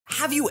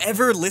Have you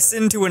ever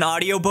listened to an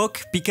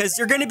audiobook? Because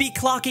you're gonna be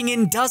clocking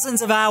in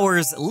dozens of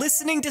hours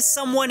listening to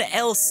someone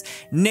else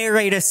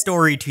narrate a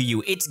story to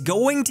you. It's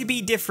going to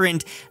be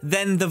different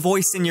than the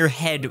voice in your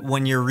head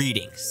when you're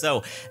reading.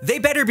 So they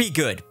better be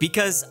good,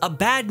 because a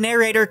bad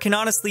narrator can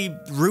honestly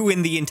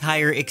ruin the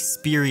entire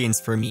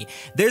experience for me.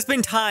 There's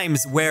been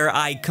times where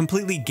I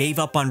completely gave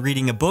up on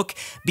reading a book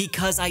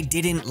because I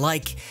didn't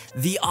like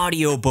the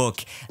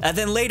audiobook.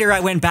 Then later I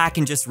went back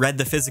and just read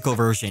the physical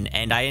version,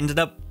 and I ended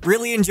up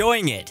really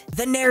enjoying it.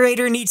 The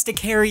narrator needs to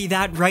carry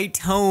that right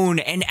tone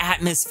and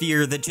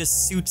atmosphere that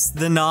just suits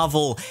the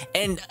novel,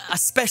 and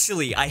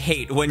especially I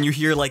hate when you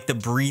hear like the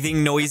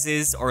breathing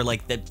noises or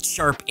like the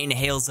sharp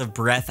inhales of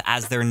breath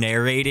as they're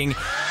narrating.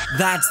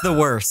 That's the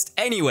worst.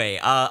 Anyway,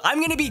 I'm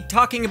gonna be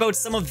talking about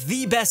some of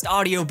the best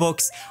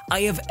audiobooks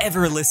I have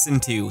ever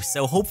listened to,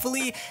 so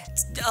hopefully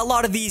a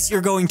lot of these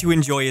you're going to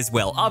enjoy as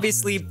well.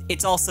 Obviously,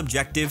 it's all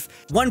subjective.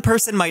 One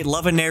person might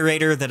love a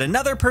narrator that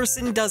another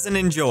person doesn't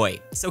enjoy,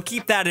 so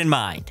keep that in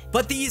mind.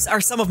 But these are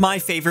some of my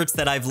favorites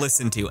that I've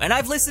listened to, and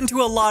I've listened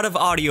to a lot of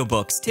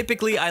audiobooks.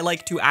 Typically, I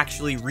like to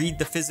actually read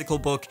the physical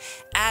book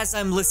as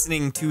I'm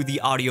listening to the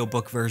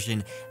audiobook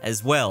version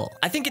as well.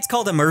 I think it's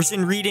called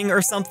immersion reading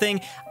or something.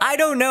 I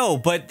don't know,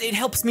 but it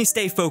helps me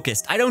stay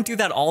focused. I don't do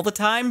that all the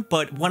time,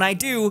 but when I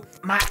do,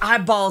 my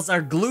eyeballs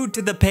are glued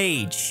to the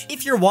page.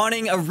 If you're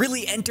wanting a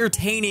really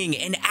entertaining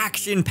and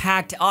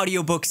action-packed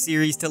audiobook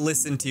series to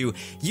listen to,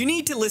 you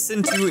need to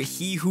listen to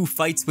He Who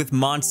Fights with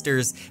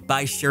Monsters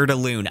by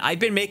Shirley. I've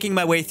been making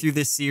my way through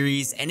this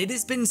series, and it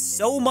has been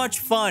so much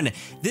fun.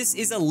 This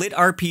is a lit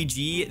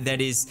RPG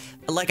that is,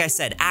 like I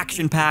said,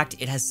 action-packed.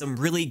 It has some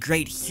really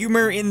great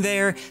humor in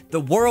there. The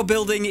world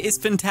building is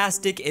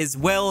fantastic as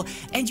well,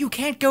 and you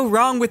can't go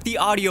wrong with the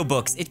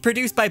audiobooks. It's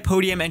produced by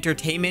Podium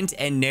Entertainment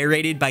and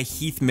narrated by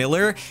Heath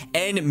Miller,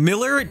 and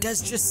Miller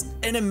does just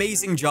an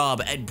amazing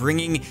job at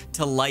bringing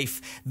to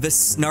life the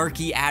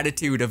snarky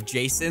attitude of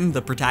Jason,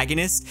 the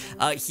protagonist.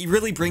 He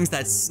really brings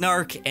that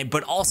snark,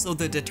 but also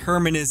the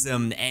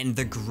determinism and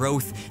the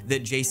growth that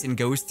Jason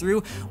goes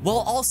through, while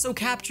also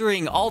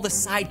capturing all the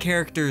side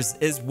characters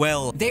as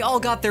well. They all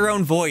got their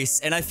own voice,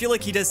 and I feel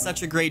like he does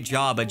such a great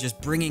job at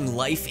just bringing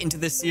life into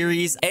the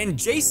series. And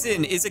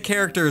Jason is a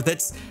character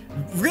that's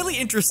really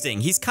interesting.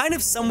 He's kind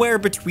of somewhere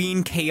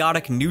between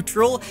chaotic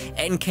neutral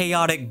and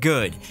chaotic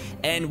good.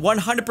 And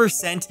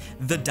 100%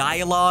 the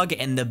dialogue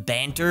and the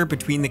banter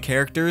between the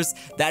characters,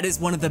 that is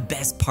one of the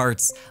best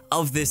parts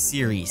of this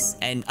series.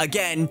 And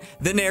again,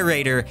 the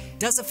narrator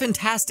does a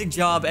fantastic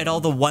job at all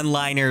the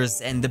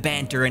one-liners and the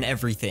banter and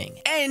everything.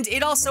 And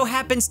it also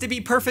happens to be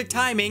perfect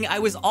timing. I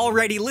was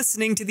already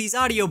listening to these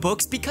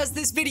audiobooks because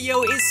this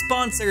video is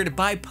sponsored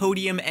by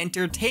Podium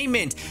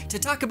Entertainment to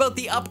talk about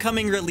the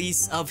upcoming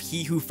release of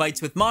He Who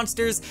Fights with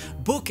Monsters,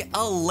 Book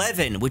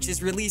 11, which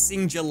is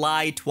releasing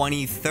July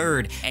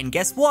 23rd. And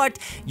guess what?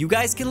 You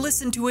guys can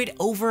listen to it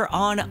over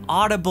on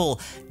Audible.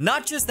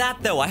 Not just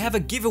that though, I have a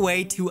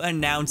giveaway to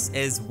announce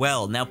as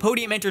well. Now,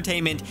 Podium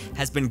Entertainment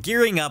has been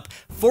gearing up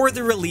for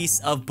the release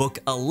of Book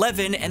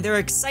 11, and they're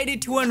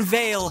excited to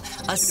unveil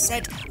a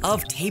set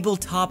of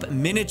tabletop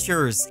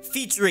miniatures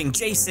featuring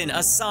Jason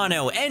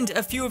Asano and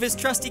a few of his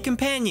trusty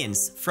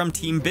companions from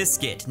Team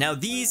Biscuit. Now,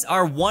 these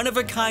are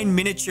one-of-a-kind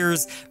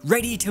miniatures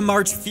ready to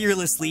march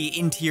fearlessly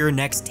into your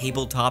next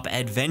tabletop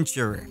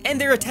adventure. And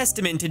they're a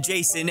testament to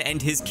Jason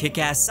and his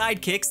kick-ass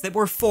sidekicks that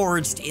were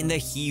forged in the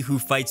He Who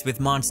Fights with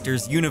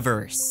Monsters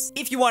universe.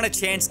 If you want a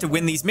chance to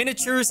win these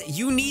miniatures,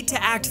 you need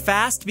to act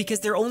fast because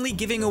they're only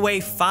giving away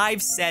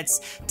 5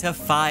 sets to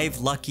 5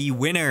 lucky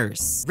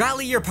winners.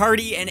 Rally your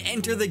party and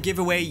enter the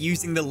giveaway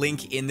using the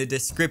link in the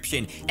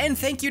description. And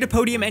thank you to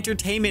Podium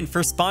Entertainment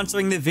for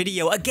sponsoring the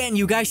video. Again,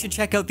 you guys should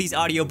check out these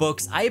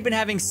audiobooks. I have been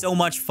having so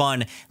much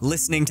fun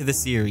listening to the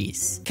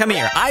series. Come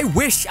here. I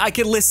wish I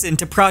could listen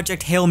to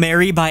Project Hail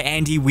Mary by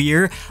Andy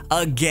Weir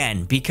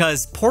again,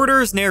 because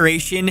Porter's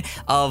narration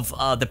of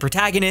the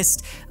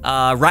protagonist,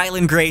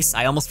 Ryland Grace,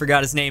 I almost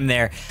forgot his name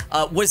there,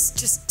 was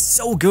just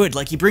so good.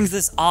 Like, he brings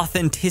this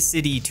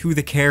authenticity to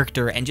the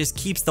character and just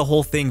keeps the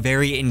whole thing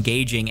very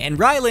engaging. And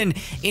Ryland,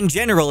 in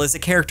general, is a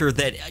character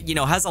that, you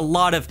know, has a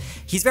lot of,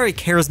 he's very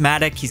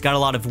charismatic, he's got a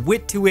lot of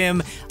wit to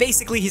him.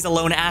 Basically, he's a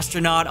lone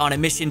astronaut on a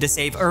mission to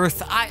save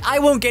Earth. I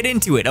won't get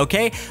into it,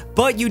 okay?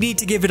 But you need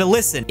to give it a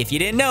listen. If you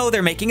didn't know,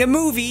 they're making a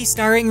movie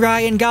starring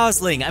Ryan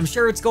Gosling. I'm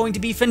sure it's going to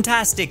be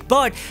fantastic,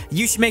 but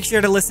you should make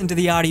sure to listen to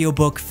the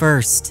audiobook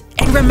first.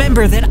 And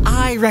remember that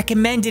I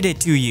recommended it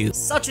to you.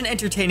 Such an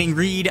entertaining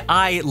read.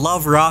 I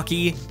love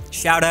Rocky.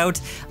 Shout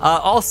out.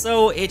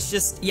 Also, it's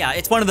just, yeah,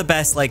 it's one of the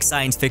best like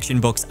science fiction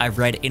books I've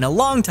read in a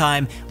long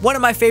time. One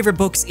of my favorite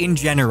books in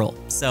general.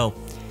 So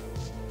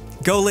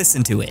go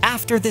listen to it.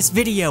 After this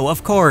video,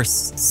 of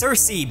course,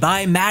 Circe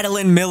by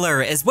Madeline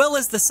Miller, as well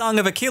as The Song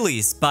of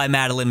Achilles by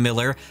Madeline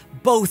Miller,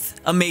 both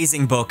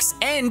amazing books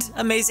and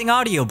amazing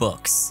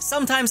audiobooks.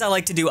 Sometimes I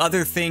like to do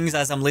other things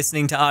as I'm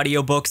listening to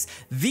audiobooks.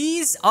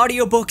 These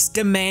audiobooks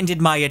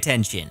demanded my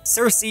attention.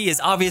 Circe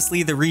is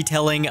obviously the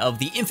retelling of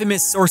the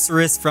infamous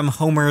sorceress from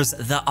Homer's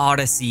The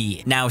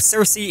Odyssey. Now,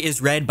 Circe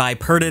is read by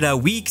Perdita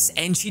Weeks,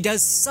 and she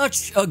does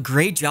such a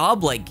great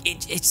job. Like,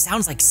 it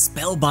sounds like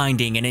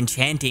spellbinding and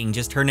enchanting.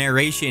 Just her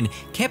narration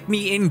kept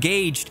me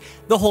engaged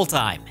the whole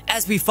time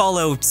as we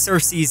follow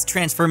Circe's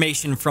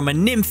transformation from a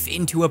nymph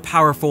into a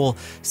powerful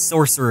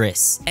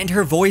sorceress. And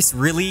her voice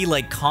really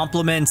like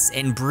complements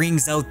and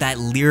brings out that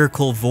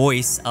lyrical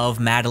voice of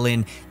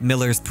Madeline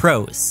Miller's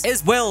prose,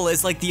 as well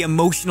as like the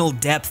emotional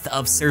depth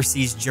of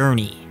Circe's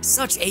journey.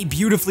 Such a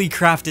beautifully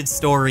crafted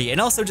story,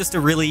 and also just a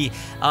really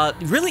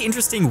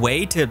interesting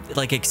way to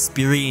like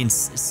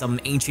experience some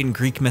ancient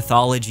Greek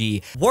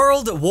mythology.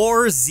 World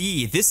War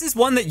Z. This is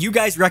one that you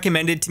guys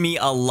recommended to me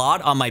a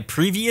lot on my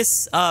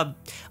previous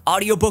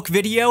audiobook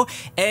video,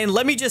 and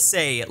let me just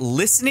say,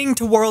 listening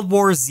to World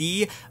War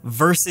Z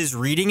versus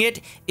reading it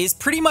is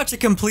pretty much a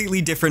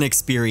completely different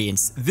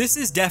experience. This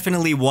is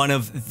definitely one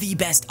of the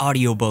best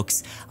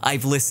audiobooks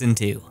I've listened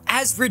to.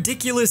 As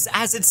ridiculous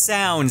as it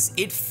sounds,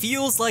 it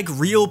feels like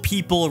real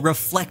people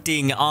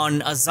reflecting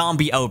on a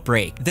zombie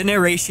outbreak. The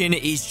narration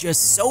is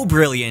just so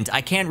brilliant,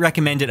 I can't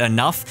recommend it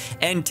enough,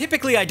 and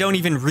typically I don't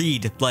even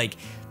read, like,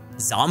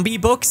 zombie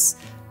books.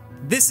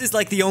 This is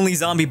like the only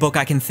zombie book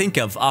I can think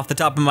of off the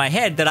top of my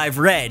head that I've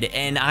read,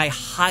 and I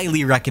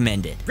highly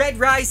recommend it. Red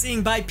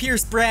Rising by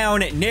Pierce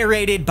Brown,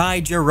 narrated by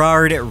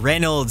Gerard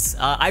Reynolds.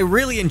 I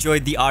really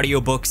enjoyed the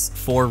audiobooks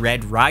for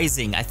Red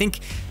Rising. I think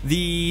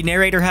the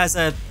narrator has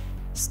an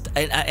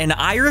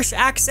Irish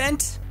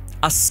accent,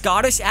 a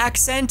Scottish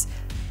accent.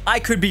 I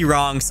could be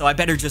wrong, so I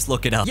better just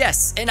look it up.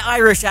 Yes, an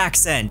Irish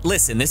accent.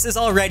 Listen, this is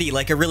already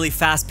like a really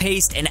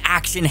fast-paced and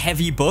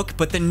action-heavy book,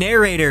 but the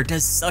narrator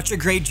does such a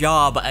great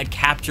job at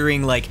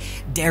capturing like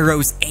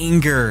Darrow's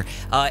anger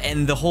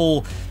and the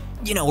whole,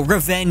 you know,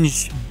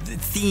 revenge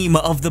theme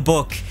of the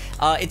book.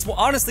 It's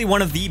honestly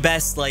one of the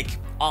best like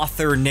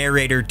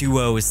author-narrator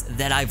duos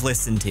that I've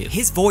listened to.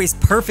 His voice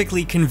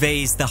perfectly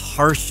conveys the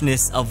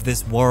harshness of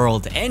this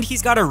world, and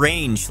he's got a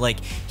range.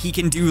 Like, he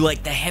can do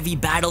like the heavy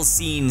battle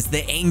scenes,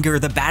 the anger,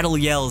 the battle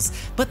yells,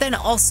 but then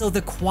also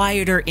the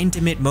quieter,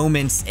 intimate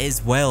moments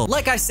as well.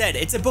 Like I said,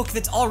 it's a book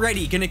that's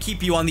already gonna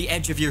keep you on the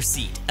edge of your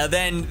seat.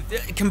 Then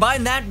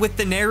combine that with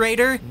the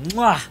narrator,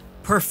 mwah!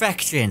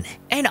 Perfection.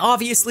 And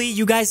obviously,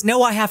 you guys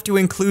know I have to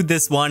include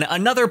this one.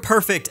 Another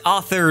perfect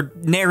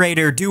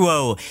author-narrator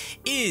duo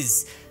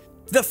is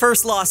The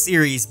First Law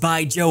series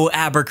by Joe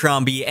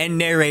Abercrombie and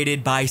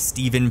narrated by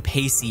Stephen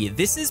Pacey.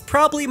 This is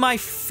probably my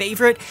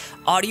favorite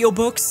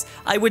audiobooks,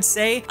 I would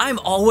say. I'm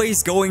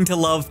always going to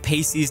love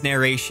Pacey's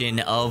narration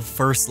of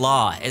First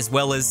Law, as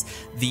well as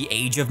the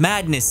Age of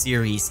Madness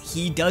series.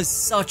 He does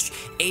such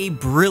a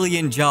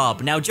brilliant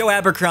job. Now, Joe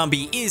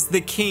Abercrombie is the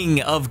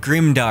king of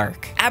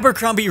grimdark.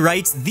 Abercrombie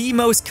writes the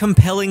most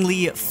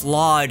compellingly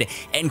flawed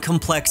and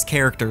complex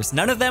characters.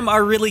 None of them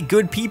are really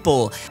good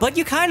people, but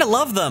you kind of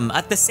love them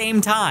at the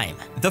same time.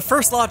 The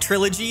First Law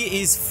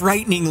trilogy is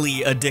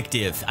frighteningly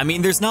addictive. I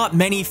mean, there's not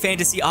many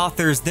fantasy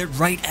authors that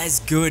write as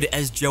good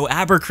as Joe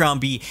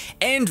Abercrombie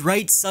and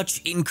write such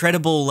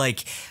incredible,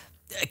 like,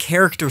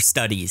 character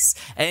studies,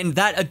 and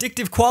that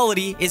addictive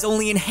quality is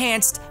only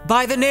enhanced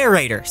by the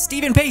narrator,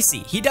 Stephen Pacey.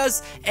 He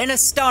does an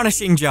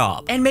astonishing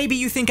job. And maybe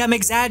you think I'm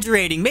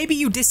exaggerating, maybe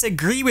you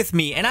disagree with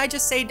me, and I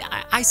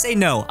say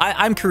no,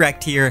 I'm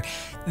correct here.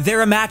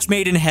 They're a match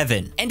made in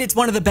heaven, and it's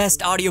one of the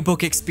best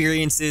audiobook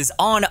experiences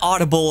on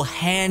Audible,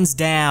 hands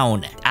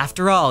down.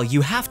 After all,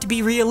 you have to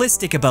be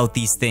realistic about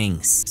these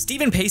things.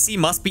 Stephen Pacey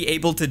must be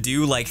able to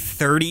do like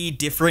 30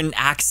 different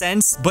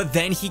accents, but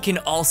then he can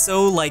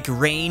also like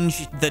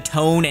range the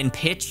tone and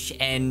pitch,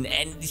 and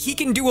he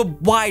can do a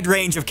wide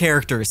range of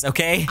characters,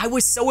 okay? I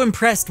was so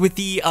impressed with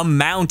the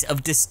amount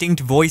of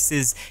distinct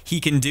voices he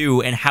can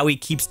do and how he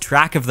keeps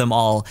track of them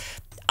all.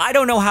 I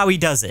don't know how he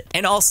does it.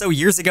 And also,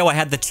 years ago, I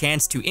had the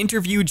chance to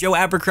interview Joe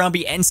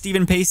Abercrombie and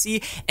Stephen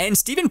Pacey, and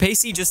Stephen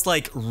Pacey just,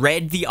 like,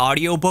 read the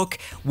audiobook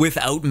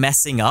without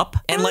messing up.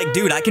 And, like,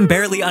 dude, I can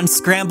barely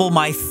unscramble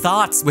my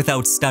thoughts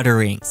without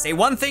stuttering. Say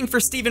one thing for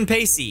Stephen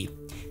Pacey.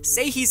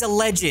 Say he's a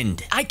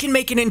legend. I can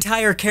make an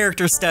entire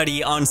character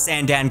study on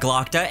Sandan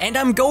Glokta, and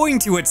I'm going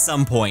to at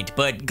some point,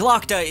 but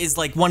Glokta is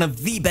like one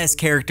of the best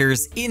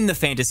characters in the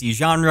fantasy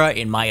genre,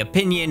 in my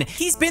opinion.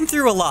 He's been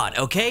through a lot,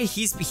 okay?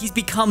 He's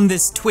become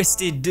this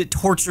twisted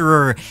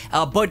torturer,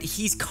 but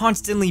he's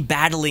constantly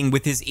battling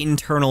with his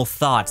internal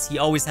thoughts. He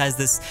always has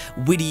this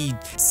witty,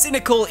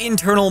 cynical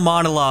internal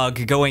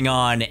monologue going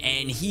on,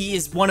 and he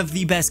is one of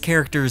the best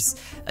characters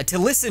to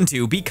listen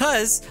to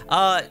because,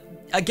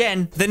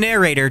 again, the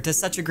narrator does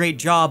such a great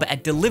job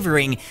at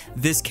delivering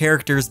this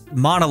character's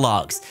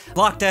monologues.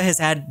 Glokta has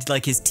had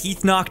like his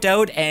teeth knocked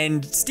out,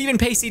 and Stephen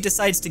Pacey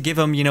decides to give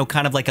him, you know,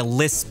 kind of like a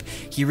lisp.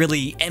 He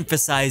really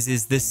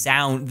emphasizes the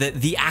sound,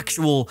 the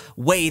actual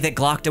way that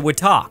Glokta would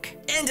talk.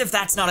 And if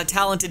that's not a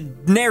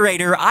talented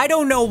narrator, I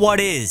don't know what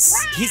is.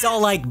 He's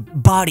all like,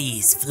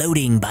 bodies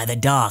floating by the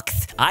dock.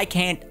 I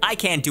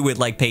can't do it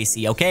like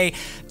Pacey, okay?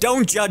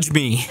 Don't judge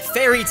me.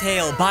 Fairy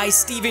Tale by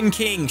Stephen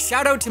King.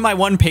 Shout out to my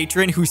one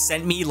patron who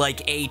sent me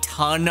like a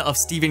ton of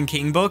Stephen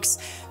King books.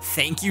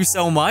 Thank you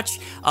so much.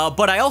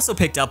 But I also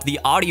picked up the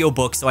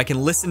audiobook so I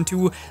can listen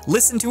to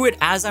it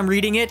as I'm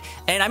reading it.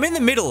 And I'm in the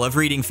middle of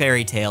reading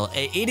Fairy Tale.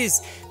 It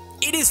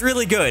is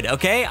really good,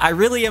 okay? I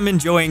really am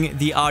enjoying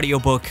the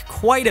audiobook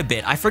quite a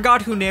bit. I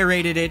forgot who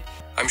narrated it.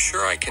 I'm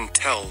sure I can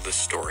tell this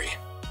story.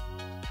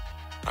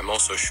 I'm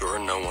also sure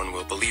no one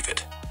will believe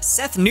it.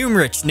 Seth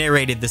Numrich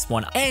narrated this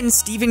one, and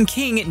Stephen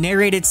King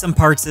narrated some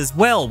parts as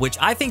well, which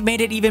I think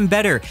made it even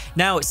better.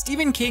 Now,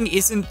 Stephen King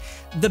isn't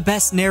the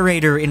best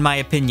narrator in my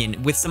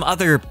opinion, with some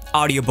other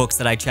audiobooks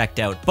that I checked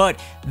out, but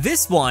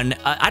this one,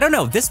 I don't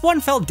know, this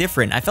one felt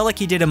different. I felt like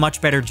he did a much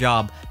better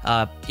job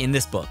in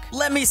this book.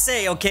 Let me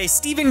say, okay,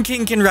 Stephen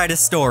King can write a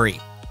story.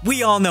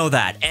 We all know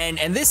that, and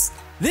this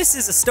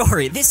is a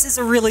story. This is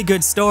a really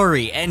good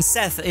story, and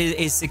Seth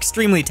is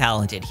extremely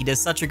talented. He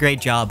does such a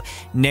great job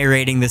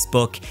narrating this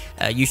book.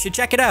 You should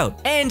check it out.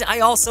 And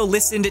I also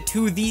listened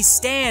to The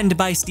Stand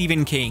by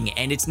Stephen King,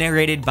 and it's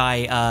narrated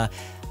by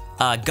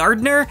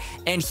Gardner,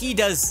 and he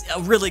does a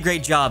really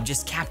great job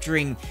just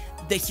capturing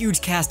the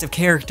huge cast of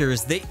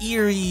characters, the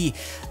eerie,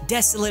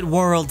 desolate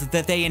world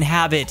that they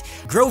inhabit.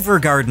 Grover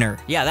Gardner,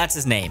 yeah, that's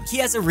his name. He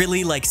has a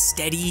really like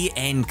steady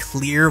and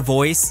clear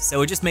voice,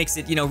 so it just makes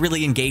it, you know,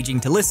 really engaging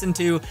to listen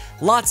to.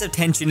 Lots of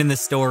tension in the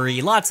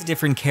story, lots of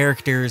different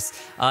characters,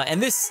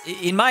 and this,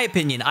 in my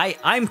opinion,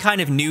 I'm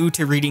kind of new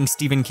to reading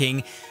Stephen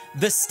King.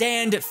 The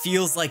Stand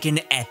feels like an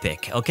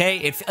epic, okay?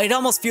 It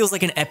almost feels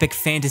like an epic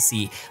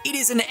fantasy. It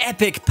is an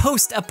epic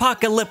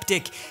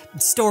post-apocalyptic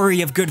story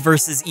of good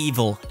versus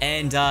evil,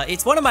 and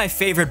it's one of my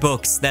favorite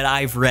books that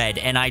I've read,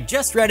 and I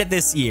just read it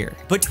this year.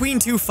 Between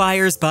Two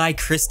Fires by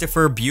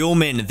Christopher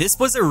Buehlman. This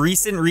was a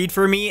recent read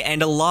for me,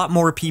 and a lot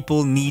more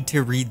people need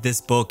to read this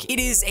book. It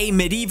is a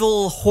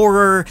medieval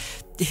horror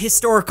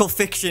historical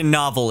fiction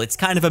novel. It's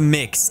kind of a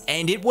mix,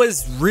 and it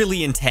was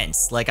really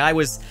intense. Like,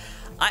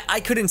 I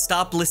couldn't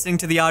stop listening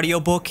to the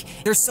audiobook.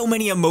 There's so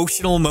many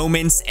emotional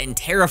moments and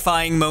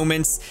terrifying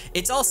moments.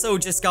 It's also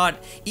just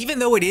got, even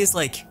though it is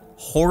like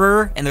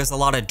horror and there's a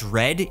lot of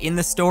dread in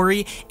the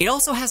story, it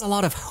also has a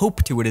lot of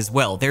hope to it as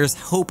well. There's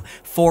hope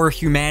for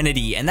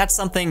humanity, and that's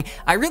something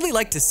I really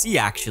like to see,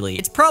 actually.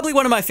 It's probably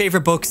one of my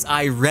favorite books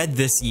I read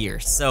this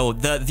year, so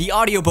the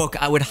audiobook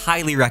I would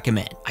highly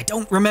recommend. I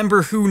don't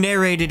remember who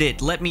narrated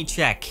it, let me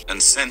check. And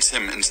sent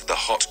him into the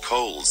hot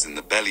coals in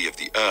the belly of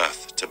the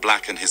earth to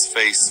blacken his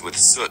face with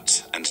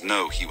soot and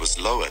know he was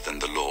lower than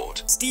the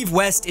Lord. Steve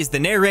West is the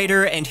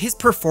narrator, and his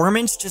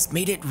performance just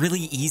made it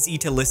really easy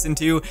to listen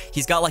to.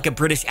 He's got like a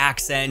British accent,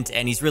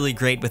 and he's really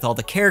great with all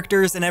the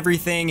characters and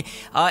everything.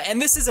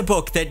 And this is a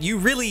book that you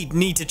really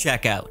need to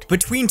check out.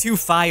 Between Two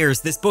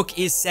Fires, this book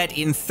is set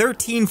in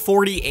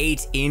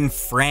 1348 in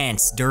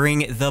France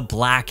during the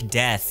Black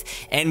Death,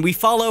 and we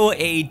follow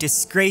a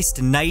disgraced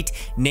knight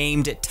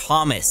named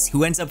Thomas,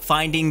 who ends up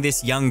finding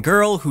this young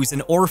girl who's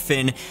an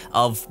orphan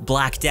of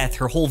Black Death.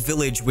 Her whole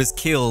village was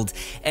killed,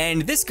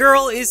 and this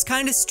girl is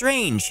kind of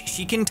strange.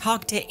 She can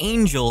talk to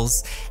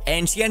angels,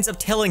 and she ends up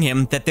telling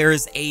him that there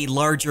is a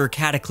larger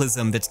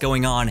cataclysm that's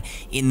going on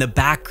in the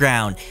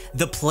background.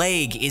 The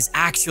plague is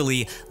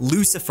actually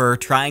Lucifer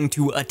trying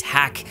to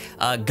attack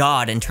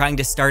God and trying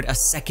to start a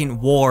second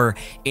war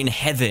in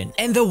heaven.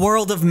 And the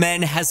world of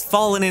men has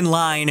fallen in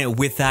line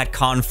with that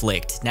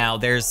conflict. Now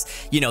there's,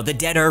 you know, the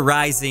dead are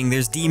rising,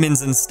 there's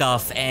demons and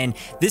stuff, and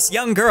this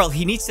young girl,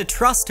 he needs to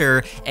trust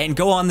her and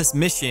go on this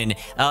mission,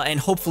 and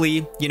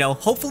hopefully, you know,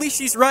 hopefully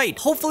she's right.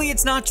 Hopefully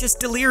it's not just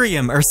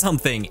delirium or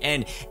something.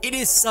 And it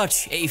is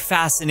such a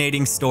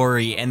fascinating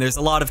story, and there's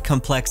a lot of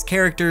complex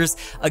characters.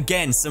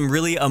 Again, some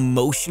really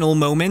emotional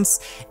moments,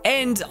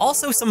 and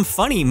also some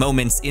funny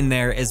moments in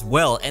there as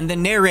well. And the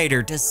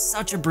narrator does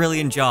such a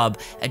brilliant job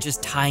at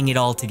just tying it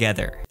all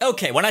together.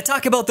 Okay, when I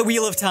talk about The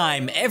Wheel of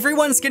Time,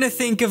 everyone's gonna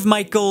think of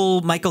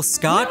Michael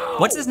Scott? No.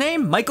 What's his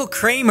name? Michael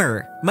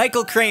Kramer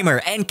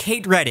and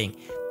Kate Redding.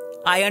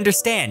 I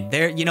understand,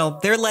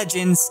 they're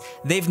legends.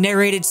 They've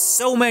narrated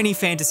so many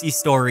fantasy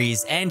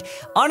stories, and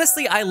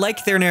honestly, I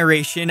like their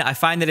narration. I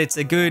find that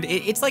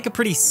it's like a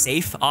pretty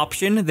safe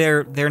option,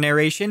 their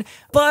narration,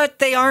 but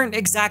they aren't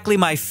exactly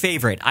my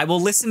favorite. I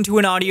will listen to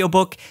an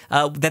audiobook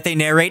that they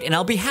narrate, and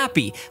I'll be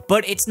happy,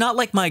 but it's not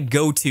like my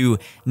go-to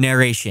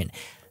narration.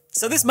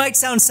 So this might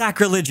sound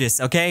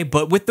sacrilegious, okay?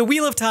 But with The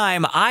Wheel of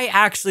Time, I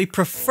actually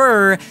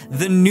prefer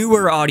the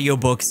newer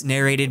audiobooks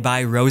narrated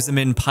by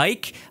Rosamund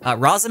Pike.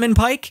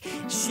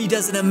 She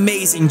does an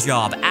amazing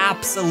job,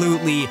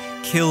 absolutely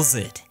kills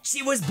it.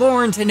 She was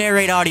born to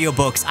narrate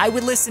audiobooks. I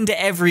would listen to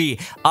every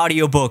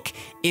audiobook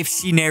if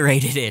she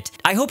narrated it.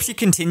 I hope she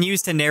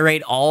continues to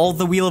narrate all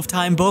the Wheel of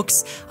Time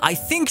books. I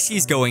think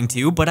she's going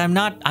to, but I'm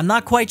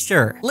not quite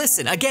sure.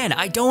 Listen, again,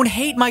 I don't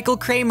hate Michael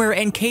Kramer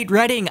and Kate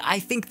Redding. I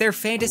think they're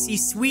fantasy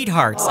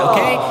sweethearts,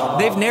 okay?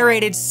 They've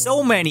narrated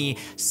so many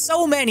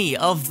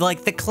of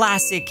like the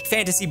classic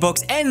fantasy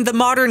books and the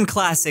modern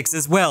classics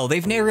as well.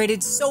 They've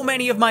narrated so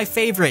many of my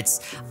favorites.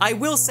 I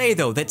will say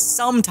though that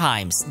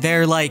sometimes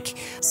their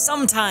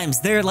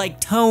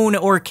tone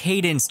or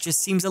cadence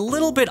just seems a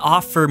little bit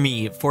off for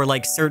me for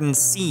like certain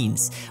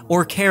scenes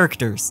or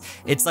characters.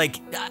 It's like,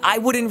 I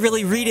wouldn't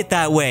really read it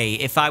that way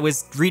if I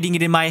was reading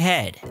it in my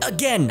head.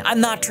 Again,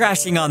 I'm not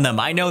trashing on them.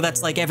 I know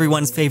that's like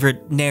everyone's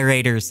favorite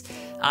narrators.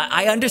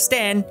 I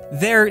understand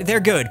they're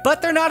good,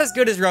 but they're not as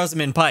good as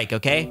Rosamund Pike,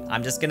 okay?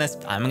 I'm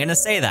gonna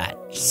say that.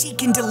 She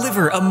can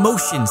deliver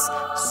emotions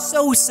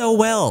so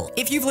well.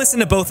 If you've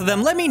listened to both of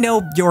them, let me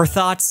know your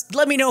thoughts.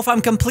 Let me know if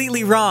I'm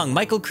completely wrong.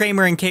 Michael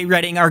Kramer and Kate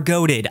Redding are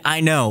goated, I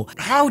know.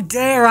 How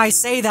dare I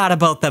say that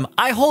about them?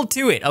 I hold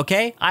to it,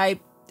 okay? I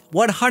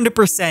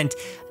 100%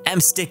 am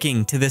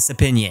sticking to this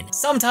opinion.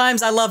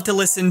 Sometimes I love to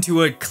listen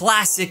to a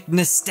classic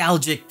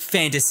nostalgic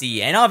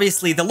fantasy, and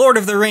obviously The Lord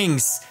of the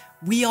Rings,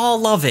 we all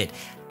love it.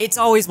 It's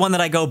always one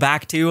that I go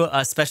back to,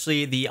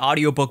 especially the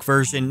audiobook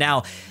version.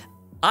 Now,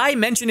 I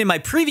mentioned in my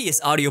previous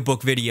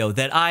audiobook video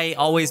that I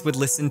always would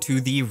listen to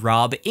the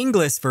Rob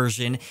Inglis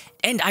version,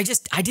 and I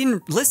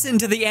didn't listen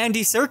to the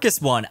Andy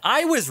Serkis one.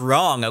 I was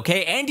wrong,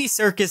 okay? Andy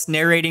Serkis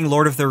narrating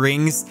Lord of the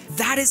Rings,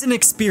 that is an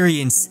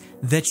experience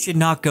that should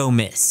not go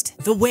missed.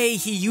 The way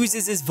he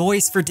uses his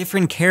voice for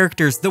different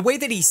characters, the way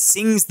that he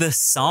sings the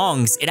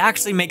songs, it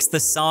actually makes the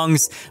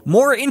songs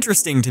more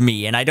interesting to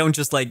me, and I don't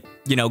just like,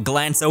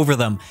 glance over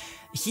them.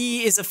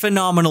 He is a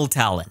phenomenal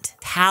talent.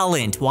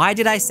 Why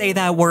did I say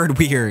that word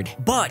weird?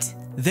 But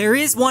there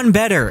is one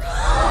better.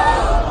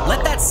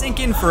 Let that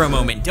sink in for a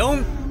moment.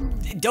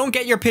 Don't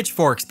get your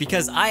pitchforks,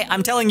 because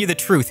I'm telling you the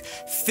truth.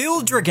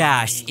 Phil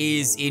Dragash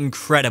is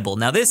incredible.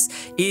 Now, this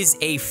is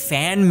a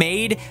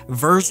fan-made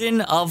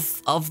version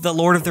of The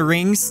Lord of the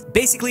Rings.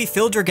 Basically,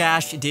 Phil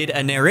Dragash did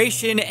a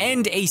narration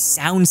and a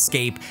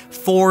soundscape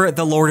for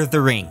The Lord of the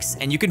Rings.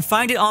 And you can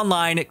find it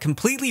online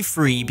completely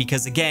free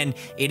because, again,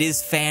 it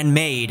is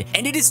fan-made.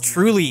 And it is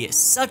truly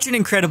such an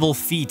incredible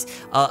feat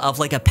of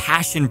like a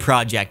passion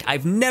project.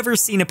 I've never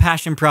seen a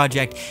passion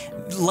project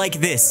like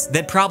this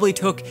that probably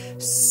took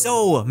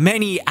so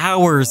many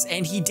hours,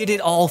 and he did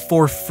it all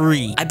for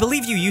free. I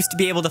believe you used to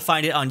be able to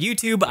find it on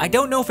YouTube. I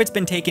don't know if it's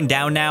been taken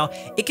down now.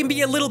 It can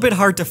be a little bit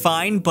hard to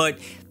find, but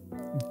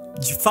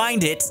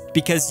find it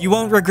because you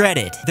won't regret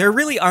it. There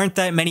really aren't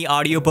that many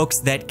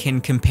audiobooks that can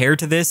compare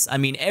to this. I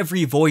mean,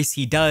 every voice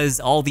he does,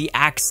 all the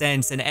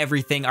accents and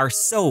everything are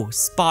so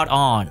spot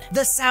on.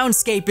 The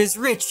soundscape is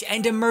rich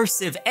and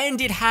immersive, and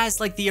it has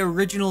like the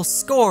original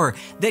score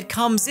that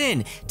comes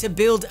in to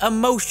build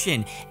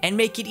emotion and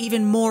make it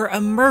even more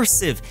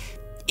immersive.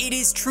 It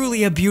is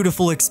truly a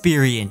beautiful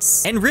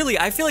experience. And really,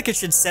 I feel like it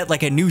should set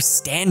like a new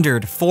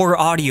standard for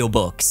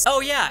audiobooks.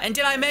 Oh yeah, and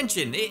did I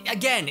mention,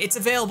 again, it's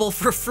available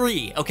for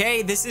free,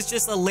 okay? This is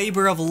just a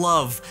labor of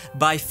love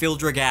by Phil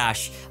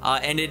Dragash,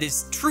 and it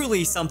is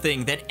truly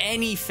something that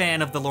any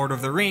fan of The Lord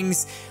of the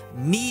Rings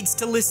needs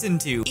to listen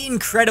to.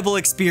 Incredible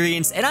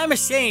experience, and I'm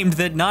ashamed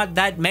that not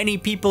that many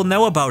people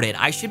know about it.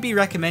 I should be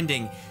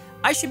recommending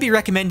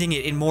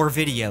it in more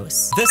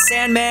videos. The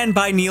Sandman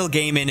by Neil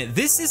Gaiman.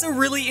 This is a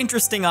really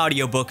interesting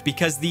audiobook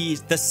because the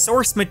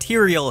source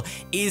material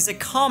is a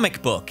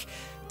comic book.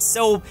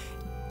 So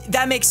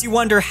that makes you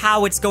wonder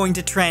how it's going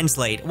to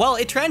translate. Well,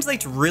 it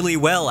translates really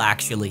well,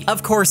 actually.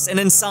 Of course, an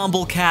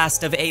ensemble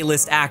cast of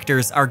A-list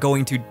actors are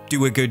going to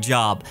do a good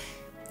job.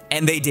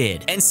 And they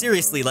did. And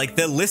seriously, like,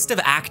 the list of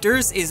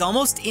actors is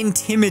almost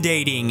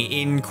intimidating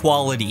in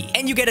quality.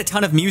 And you get a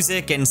ton of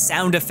music and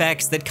sound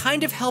effects that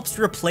kind of helps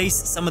replace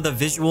some of the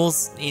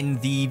visuals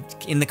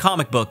in the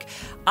comic book.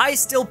 I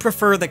still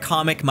prefer the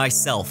comic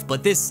myself,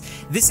 but this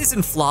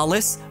isn't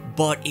flawless,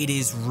 but it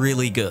is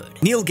really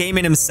good. Neil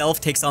Gaiman himself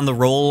takes on the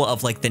role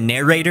of like the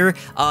narrator,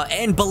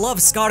 and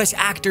beloved Scottish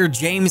actor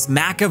James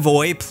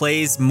McAvoy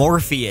plays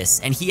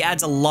Morpheus, and he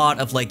adds a lot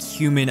of like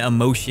human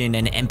emotion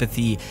and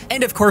empathy.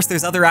 And of course,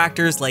 there's other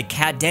actors like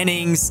Kat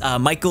Dennings,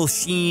 Michael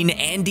Sheen,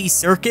 Andy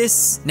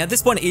Serkis. Now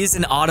this one is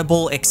an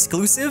Audible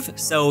exclusive,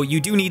 so you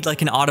do need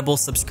like an Audible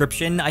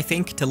subscription, I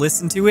think, to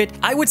listen to it.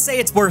 I would say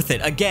it's worth it.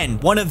 Again,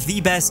 one of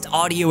the best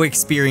audio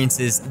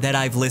experiences that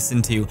I've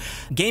listened to.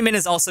 Gaiman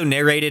has also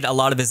narrated a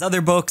lot of his other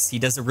books. He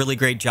does a really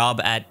great job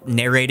at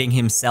narrating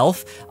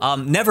himself.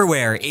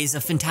 Neverwhere is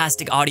a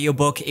fantastic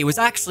audiobook. It was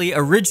actually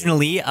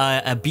originally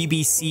a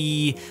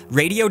BBC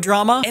radio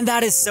drama, and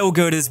that is so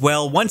good as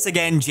well. Once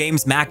again,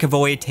 James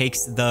McAvoy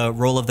takes the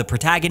role of the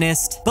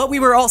protagonist, but we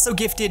were also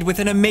gifted with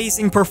an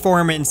amazing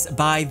performance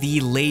by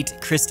the late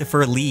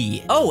Christopher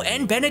Lee. Oh,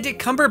 and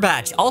Benedict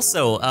Cumberbatch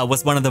also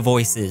was one of the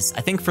voices,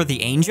 I think for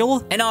the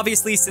Angel. And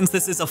obviously, since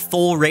this is a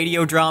full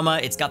radio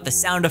drama, it's got the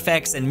sound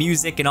effects and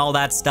music and all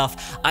that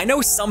stuff. I know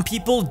some Some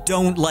people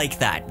don't like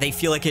that. They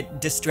feel like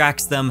it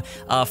distracts them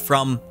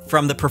from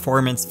the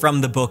performance, from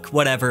the book,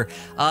 whatever.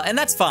 And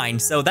that's fine.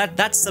 So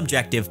that's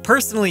subjective.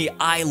 Personally,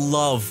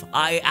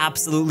 I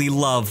absolutely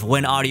love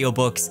when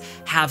audiobooks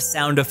have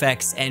sound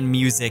effects and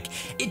music.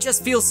 It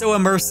just feels so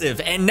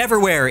immersive, and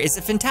Neverwhere is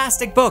a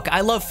fantastic book.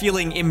 I love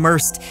feeling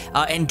immersed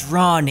and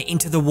drawn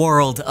into the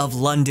world of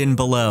London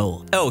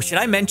Below. Oh, should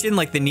I mention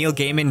like the Neil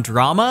Gaiman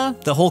drama?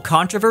 The whole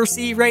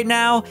controversy right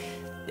now?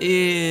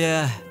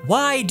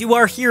 Why do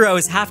our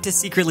heroes have to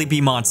secretly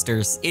be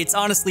monsters? It's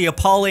honestly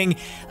appalling.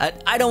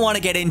 I don't want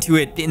to get into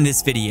it in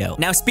this video.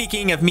 Now,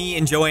 speaking of me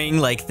enjoying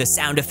like the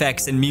sound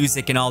effects and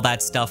music and all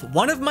that stuff,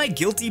 one of my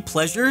guilty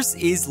pleasures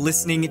is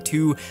listening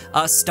to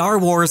Star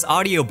Wars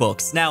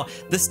audiobooks. Now,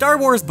 the Star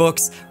Wars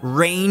books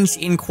range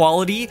in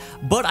quality,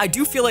 but I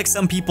do feel like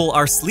some people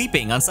are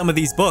sleeping on some of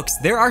these books.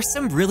 There are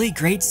some really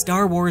great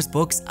Star Wars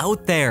books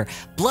out there.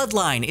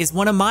 Bloodline is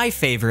one of my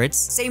favorites.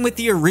 Same with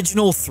the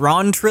original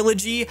Thrawn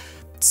trilogy.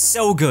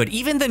 So good.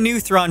 Even the new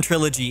Thrawn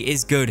trilogy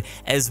is good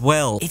as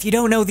well. If you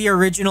don't know the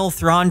original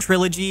Thrawn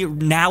trilogy,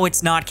 now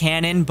it's not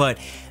canon, but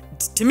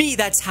to me,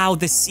 that's how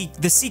the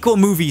sequel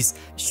movies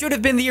should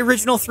have been the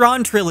original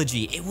Thrawn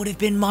trilogy. It would have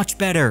been much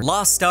better.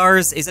 Lost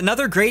Stars is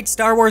another great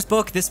Star Wars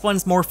book. This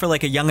one's more for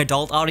like a young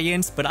adult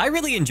audience, but I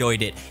really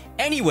enjoyed it.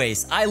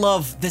 Anyways, I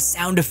love the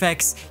sound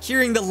effects,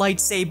 hearing the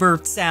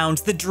lightsaber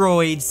sounds, the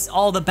droids,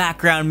 all the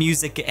background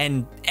music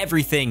and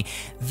everything.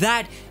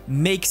 That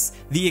makes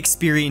the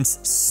experience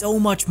so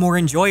much more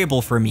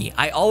enjoyable for me.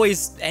 I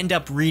always end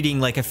up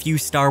reading like a few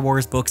Star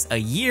Wars books a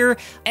year,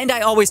 and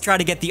I always try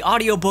to get the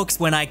audiobooks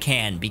when I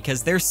can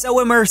because they're so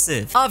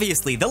immersive.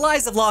 Obviously, The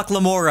Lies of Locke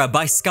Lamora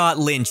by Scott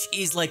Lynch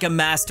is like a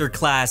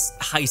masterclass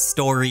heist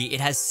story.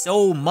 It has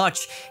so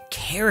much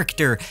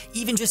character,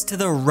 even just to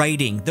the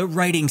writing. The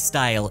writing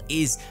style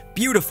is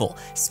beautiful.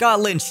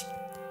 Scott Lynch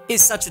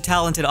is such a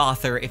talented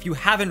author. If you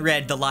haven't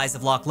read The Lies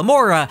of Locke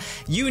Lamora,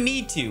 you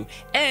need to.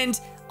 And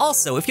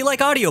also, if you like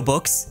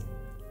audiobooks,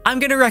 I'm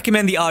gonna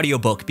recommend the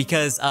audiobook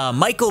because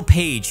Michael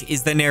Page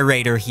is the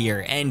narrator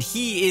here, and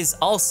he is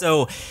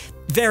also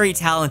very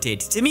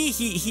talented. To me,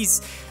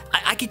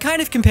 I could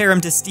kind of compare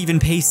him to Stephen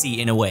Pacey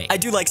in a way. I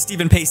do like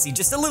Stephen Pacey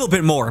just a little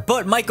bit more,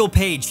 but Michael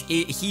Page,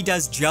 he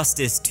does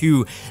justice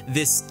to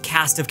this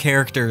cast of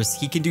characters.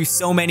 He can do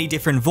so many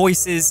different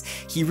voices.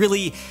 He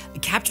really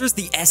captures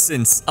the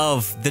essence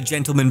of the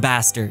Gentleman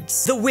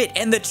Bastards. The wit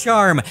and the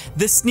charm,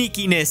 the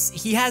sneakiness,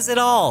 he has it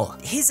all.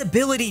 His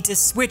ability to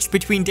switch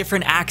between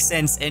different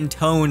accents and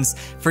tones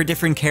for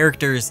different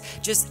characters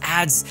just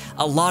adds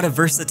a lot of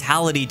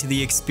versatility to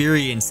the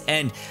experience,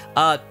 and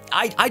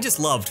I just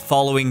loved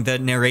following the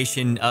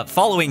narration,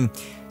 following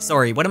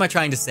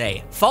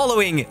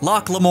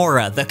Locke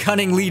Lamora, the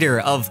cunning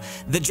leader of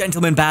the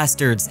Gentleman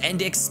Bastards,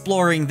 and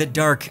exploring the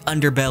dark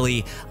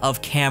underbelly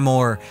of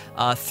Camor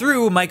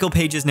through Michael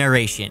Page's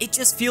narration. It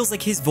just feels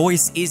like his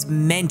voice is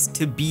meant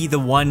to be the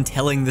one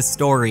telling the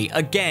story.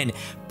 Again,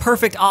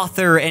 perfect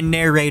author and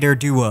narrator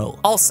duo.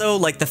 Also,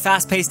 like the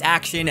fast-paced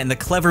action and the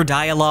clever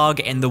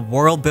dialogue and the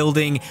world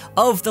building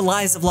of The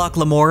Lies of Locke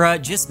Lamora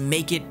just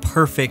make it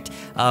perfect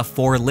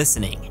for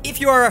listening.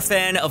 If you are a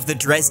fan of the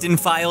Dresden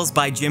Files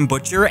by Jim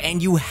Butcher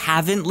and you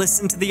haven't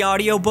listened to the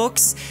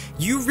audiobooks,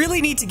 you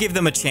really need to give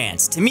them a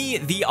chance. To me,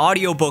 the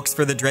audiobooks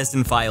for the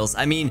Dresden Files,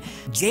 I mean,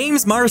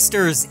 James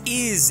Marsters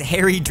is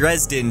Harry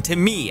Dresden, to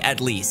me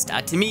at least.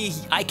 To me,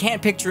 I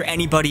can't picture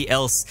anybody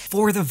else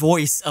for the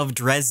voice of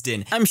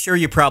Dresden. I'm sure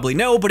you probably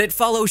know, but it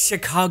follows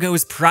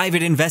Chicago's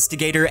private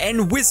investigator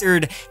and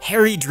wizard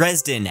Harry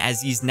Dresden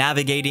as he's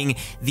navigating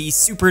the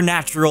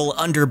supernatural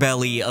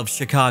underbelly of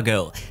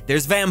Chicago.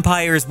 There's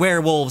vampires,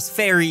 werewolves,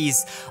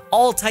 fairies,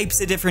 all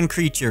types of different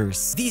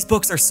creatures. These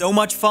books are so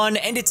much fun,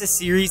 and it's a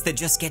series that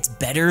just gets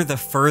better the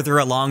further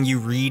along you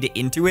read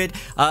into it.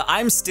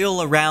 I'm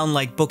still around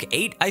like book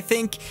 8, I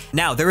think.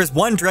 Now, there is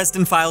one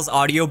Dresden Files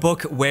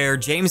audiobook where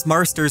James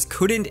Marsters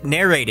couldn't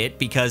narrate it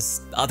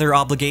because other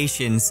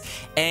obligations,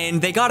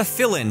 and they got a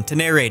fill-in to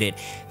narrate it.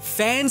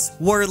 Fans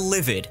were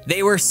livid.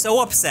 They were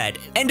so upset,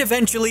 and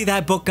eventually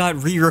that book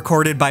got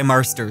re-recorded by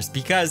Marsters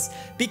because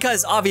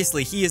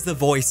obviously he is the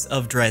voice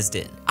of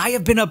Dresden. I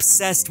have been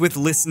obsessed with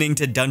listening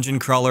to Dungeon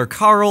Crawler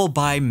Carl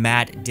by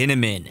Matt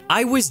Dinneman.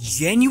 I was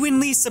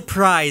genuinely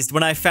surprised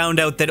when I found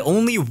out that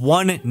only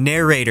one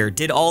narrator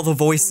did all the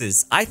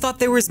voices. I thought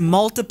there was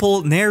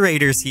multiple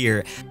narrators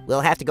here.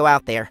 We'll have to go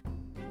out there.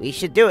 We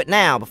should do it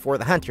now before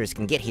the hunters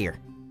can get here.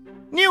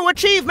 New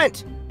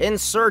achievement!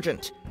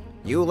 Insurgent.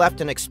 You left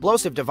an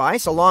explosive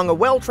device along a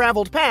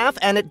well-traveled path,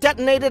 and it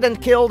detonated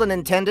and killed an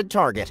intended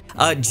target.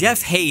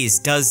 Jeff Hayes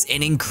does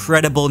an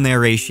incredible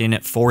narration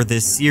for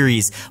this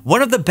series.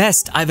 One of the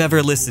best I've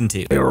ever listened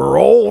to. They're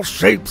all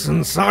shapes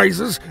and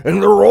sizes,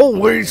 and they're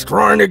always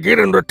trying to get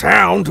into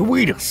town to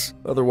eat us.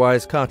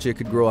 Otherwise, Katya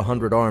could grow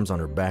 100 arms on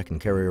her back and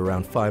carry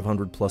around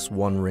 500 plus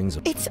 1 rings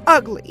of... It's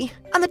ugly,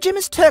 and the gym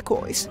is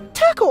turquoise.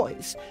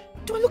 Turquoise!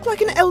 Do I look like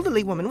an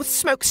elderly woman with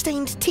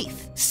smoke-stained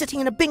teeth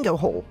sitting in a bingo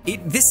hall?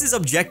 This is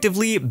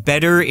objectively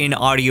better in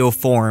audio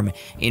form,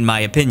 in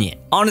my opinion.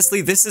 Honestly,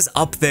 this is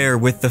up there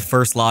with the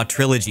First Law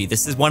trilogy.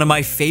 This is one of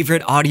my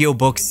favorite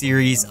audiobook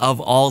series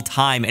of all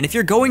time, and if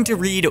you're going to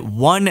read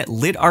one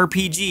lit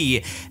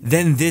RPG,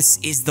 then this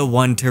is the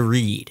one to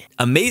read.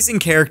 Amazing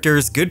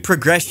characters, good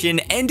progression,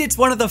 and it's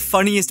one of the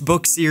funniest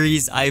book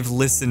series I've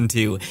listened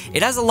to.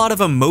 It has a lot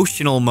of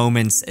emotional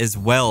moments as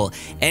well,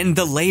 and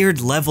the layered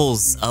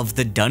levels of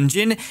the dungeon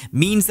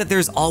means that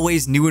there's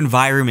always new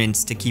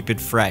environments to keep it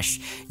fresh.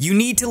 You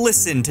need to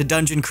listen to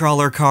Dungeon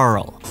Crawler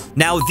Carl.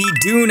 Now, the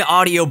Dune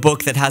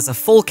audiobook that has a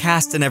full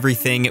cast and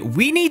everything,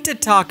 we need to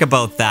talk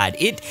about that.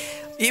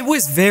 It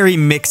was very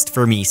mixed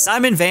for me.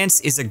 Simon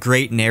Vance is a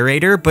great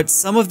narrator, but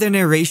some of the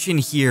narration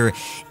here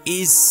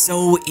is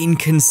so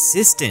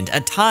inconsistent.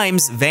 At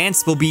times,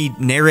 Vance will be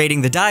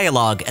narrating the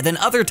dialogue, and then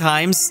other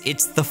times,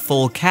 it's the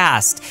full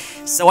cast.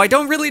 So I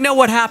don't really know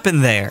what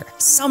happened there.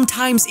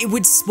 Sometimes it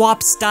would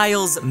swap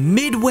styles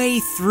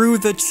midway through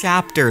the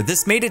chapter.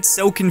 This made it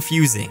so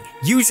confusing.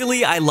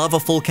 Usually, I love a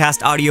full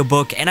cast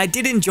audiobook, and I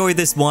did enjoy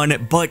this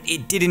one, but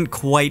it didn't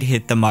quite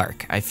hit the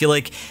mark. I feel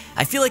like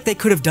they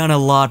could have done a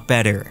lot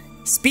better.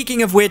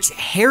 Speaking of which,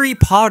 Harry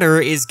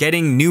Potter is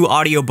getting new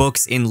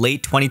audiobooks in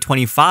late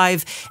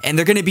 2025, and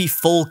they're gonna be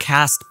full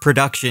cast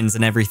productions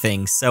and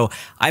everything, so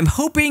I'm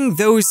hoping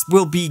those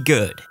will be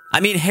good. I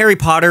mean, Harry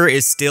Potter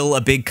is still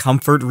a big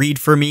comfort read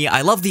for me.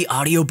 I love the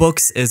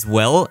audiobooks as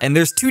well, and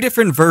there's 2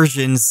 different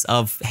versions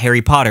of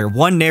Harry Potter,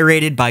 one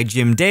narrated by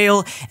Jim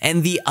Dale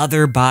and the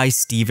other by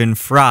Stephen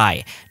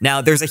Fry. Now,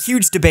 there's a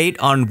huge debate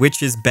on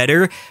which is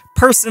better.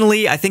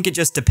 Personally, I think it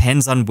just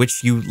depends on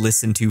which you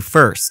listen to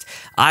first.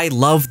 I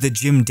love the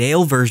Jim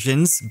Dale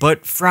versions,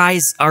 but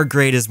Fry's are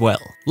great as well.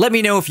 Let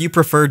me know if you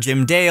prefer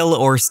Jim Dale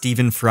or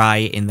Stephen Fry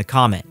in the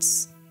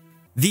comments.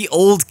 The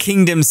Old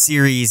Kingdom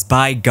series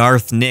by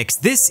Garth Nix.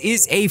 This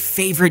is a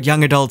favorite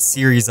young adult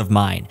series of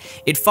mine.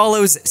 It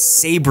follows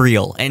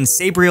Sabriel, and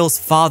Sabriel's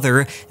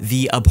father,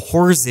 the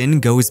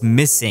Abhorsen, goes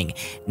missing.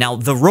 Now,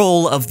 the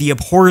role of the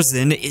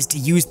Abhorsen is to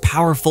use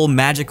powerful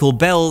magical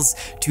bells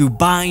to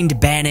bind,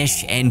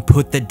 banish, and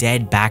put the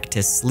dead back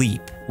to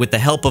sleep. With the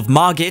help of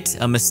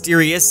Mogget, a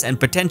mysterious and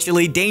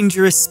potentially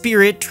dangerous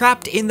spirit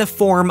trapped in the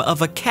form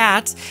of a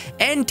cat,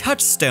 and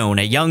Touchstone,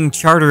 a young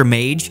charter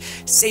mage,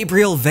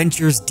 Sabriel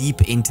ventures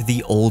deep into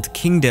the Old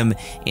Kingdom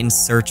in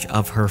search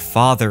of her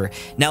father.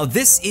 Now,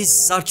 this is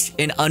such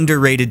an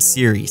underrated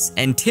series,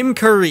 and Tim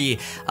Curry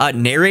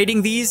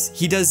narrating these,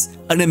 he does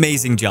an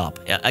amazing job.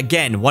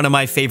 Again, one of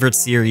my favorite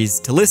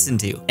series to listen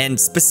to, and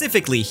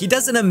specifically, he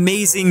does an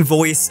amazing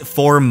voice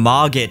for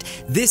Mogget.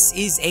 This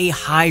is a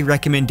high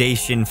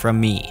recommendation from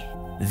me.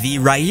 The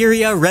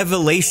Rhaeria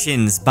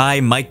Revelations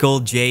by Michael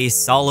J.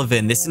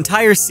 Sullivan. This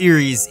entire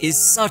series is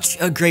such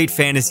a great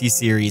fantasy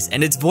series,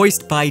 and it's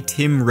voiced by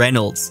Tim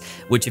Reynolds,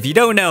 which, if you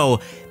don't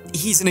know,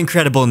 he's an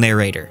incredible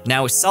narrator.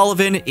 Now,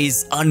 Sullivan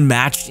is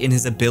unmatched in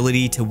his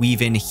ability to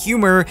weave in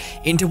humor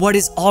into what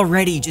is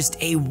already just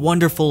a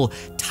wonderful,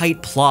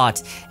 tight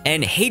plot,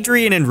 and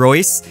Hadrian and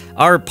Royce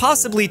are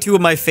possibly 2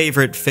 of my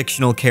favorite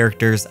fictional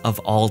characters of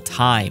all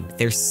time.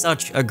 They're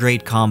such a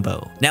great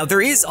combo. Now,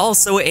 there is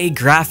also a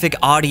graphic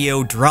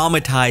audio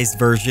dramatized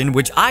version,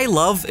 which I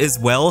love as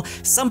well.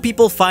 Some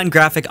people find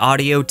graphic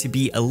audio to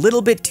be a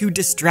little bit too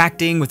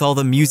distracting with all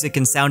the music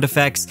and sound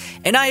effects,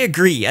 and I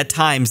agree, at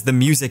times the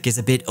music is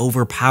a bit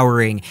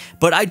overpowering,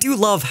 but I do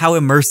love how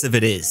immersive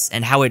it is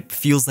and how it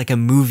feels like a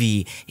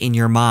movie in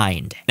your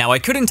mind. Now, I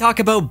couldn't talk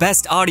about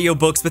best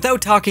audiobooks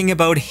without talking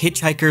about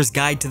Hitchhiker's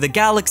Guide to the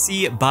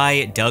Galaxy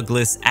by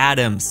Douglas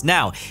Adams.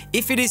 Now,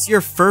 if it is your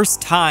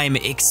first time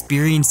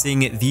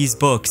experiencing these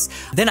books,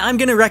 then I'm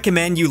gonna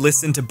recommend you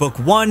listen to book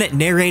 1,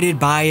 narrated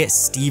by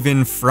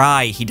Stephen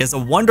Fry. He does a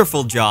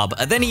wonderful job.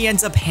 Then he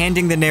ends up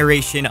handing the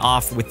narration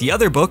off with the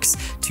other books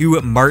to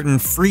Martin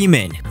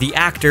Freeman, the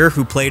actor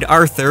who played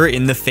Arthur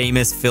in the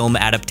famous film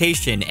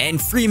adaptation,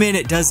 and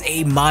Freeman does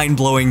a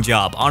mind-blowing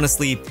job.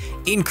 Honestly,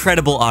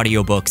 incredible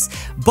audiobooks.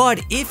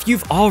 But if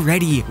you've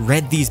already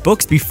read these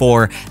books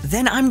before,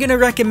 then I'm gonna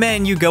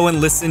recommend you go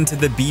and listen to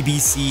the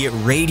BBC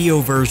radio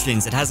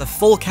versions. It has a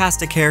full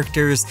cast of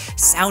characters,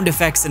 sound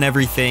effects and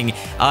everything,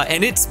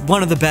 and it's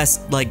one of the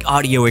best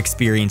audio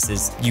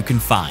experiences you can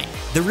find.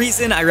 The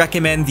reason I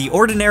recommend the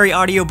ordinary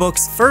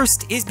audiobooks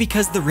first is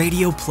because the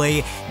radio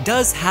play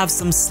does have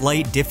some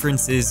slight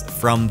differences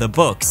from the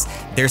books.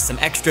 There's some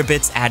extra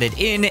bits added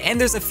in, and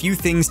there's a few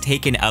things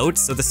taken out,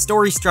 so the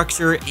story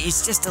structure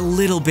is just a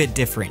little bit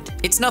different.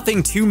 It's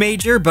nothing too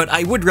major, but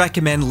I would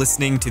recommend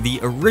listening to the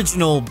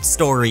original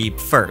story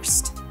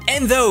first.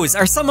 And those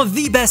are some of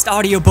the best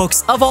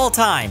audiobooks of all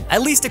time,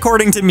 at least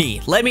according to me.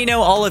 Let me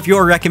know all of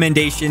your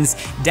recommendations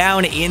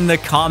down in the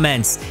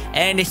comments.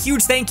 And a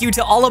huge thank you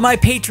to all of my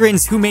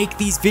patrons who make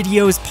these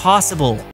videos possible.